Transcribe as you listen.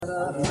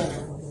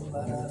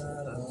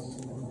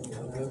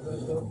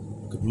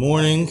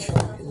Morning.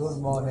 Good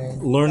morning.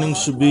 Learning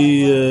should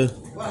be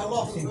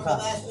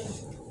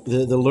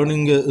the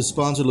learning is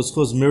sponsored. Let's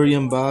call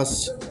Miriam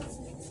Bas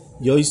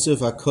Yosef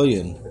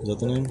Akoyan. Is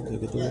that the name?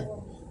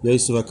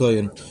 Yosef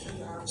Akoyan.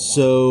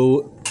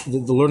 So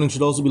the learning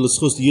should also be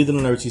L'schus Yidden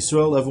in Eretz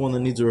Yisrael. Everyone that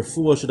needs a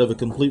refuah should have a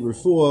complete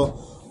refuah.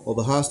 All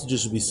the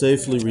hostages should be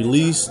safely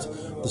released.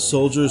 The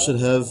soldiers should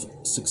have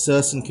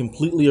success in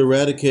completely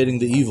eradicating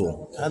the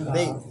evil.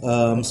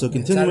 So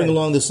continuing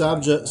along the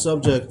subject. It's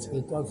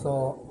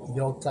also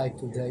your side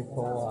today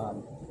for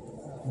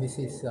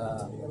Mrs.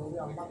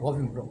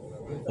 Rosenblum.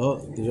 Oh,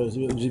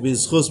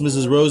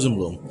 Mrs.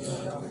 Rosenblum.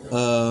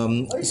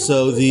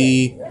 So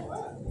the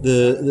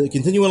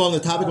continuing along the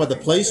topic about the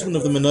placement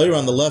of the menorah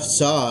on the left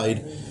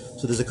side.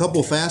 So there's a couple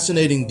of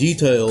fascinating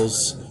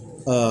details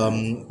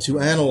to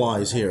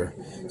analyze here.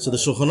 So the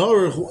Shulchan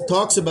Aruch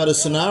talks about a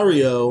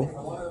scenario,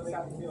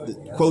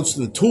 quotes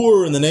the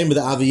Torah in the name of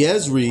the Avi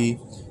Ezri,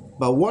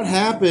 about what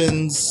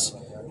happens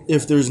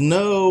if there's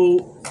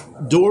no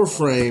door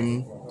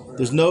frame,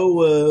 there's no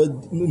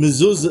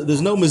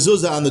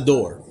mezuzah on the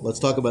door. Let's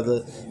talk about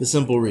the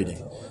simple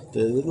reading.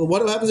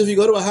 What happens if you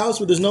go to a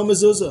house where there's no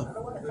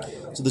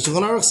mezuzah? So the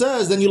Shulchan Aruch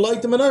says, then you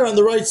light the menorah on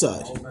the right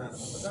side.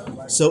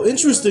 So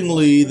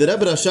interestingly, the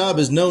Rebbe Rashab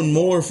is known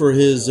more for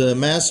his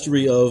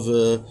mastery of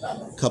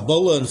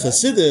Kabbalah and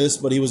Chassidus,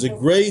 but he was a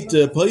great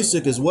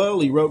Paisik as well.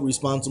 He wrote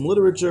responsive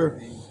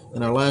literature.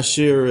 In our last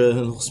year,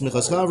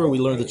 Smichas Chaver, we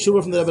learned the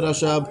Tshuva from the Rebbe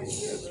Rashab.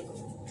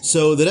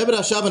 So the Rebbe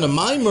Rashab in a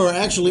Maimer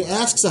actually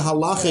asks a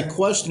halachic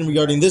question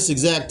regarding this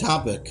exact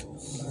topic.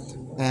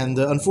 And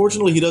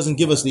unfortunately, he doesn't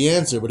give us the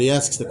answer, but he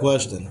asks the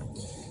question.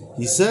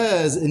 He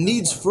says, it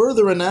needs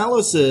further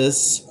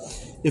analysis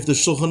if the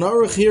Shulchan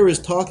Aruch here is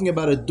talking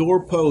about a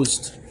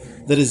doorpost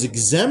that is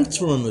exempt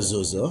from a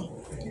mezuzah,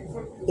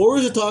 or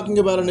is it talking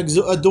about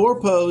a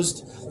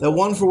doorpost that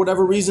one, for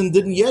whatever reason,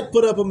 didn't yet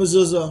put up a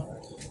mezuzah,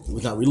 it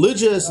was not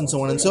religious, and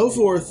so on and so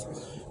forth.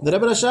 The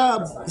Rebbe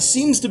Rashab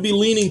seems to be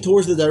leaning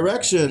towards the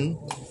direction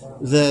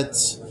that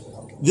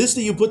this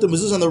that you put the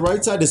mezuzah on the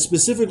right side is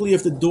specifically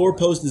if the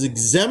doorpost is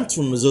exempt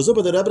from mezuzah,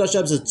 but the Rebbe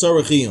Rashab says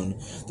tzarech iyun.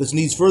 This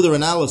needs further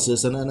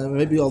analysis, and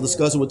maybe I'll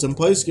discuss it with some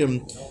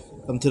poskim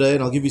today,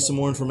 and I'll give you some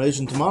more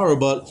information tomorrow.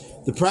 But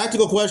the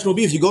practical question will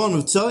be, if you go on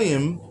with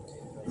Tzayim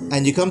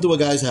and you come to a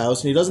guy's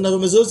house and he doesn't have a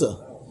mezuzah,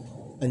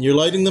 and you're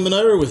lighting the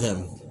menorah with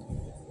him,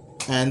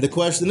 and the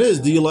question is,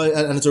 do you light,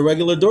 and it's a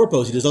regular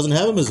doorpost, he just doesn't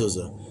have a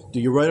mezuzah, do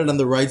you write it on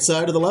the right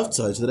side or the left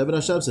side? So the Rebbe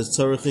Rashab says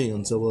tzarech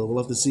iyun. So we'll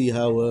have to see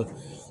how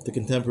the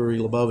contemporary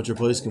Lubavitcher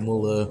poskim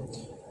will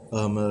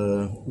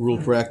rule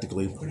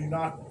practically. Could you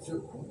not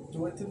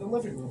do it in the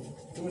living room?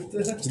 So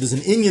there's an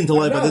inyan to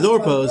light by the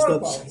doorpost.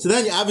 So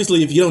then,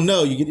 obviously, if you don't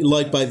know, you get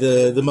light by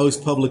the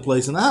most public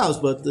place in the house.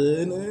 But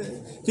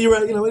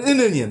theoretically, in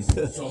inyan.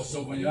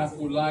 So when you have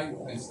to light,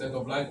 instead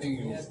of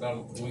lighting, you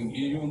start doing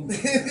iyun.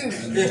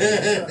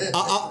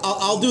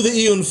 I'll do the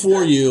iyun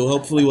for you.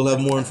 Hopefully, we'll have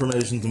more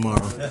information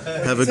tomorrow.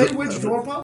 Have a good.